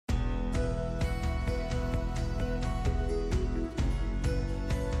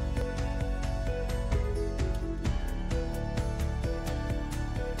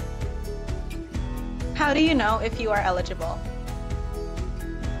How do you know if you are eligible?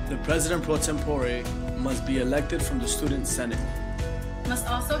 The President Pro-Tempore must be elected from the Student Senate. Must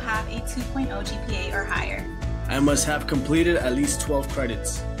also have a 2.0 GPA or higher. And must have completed at least 12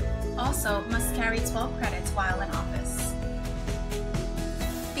 credits. Also, must carry 12 credits while in office.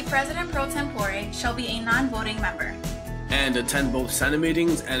 The President Pro-Tempore shall be a non-voting member. And attend both Senate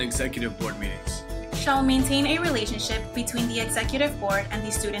meetings and Executive Board meetings. Shall maintain a relationship between the Executive Board and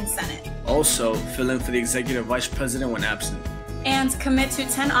the Student Senate. Also, fill in for the Executive Vice President when absent. And commit to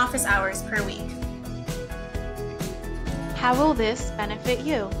 10 office hours per week. How will this benefit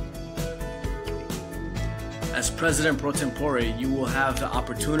you? As President Pro-Tempore, you will have the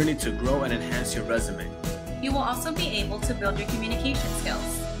opportunity to grow and enhance your resume. You will also be able to build your communication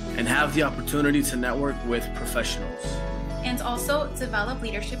skills. And have the opportunity to network with professionals. And also develop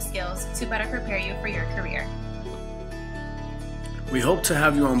leadership skills to better prepare you for your career. We hope to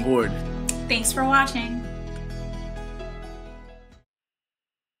have you on board. Thanks for watching.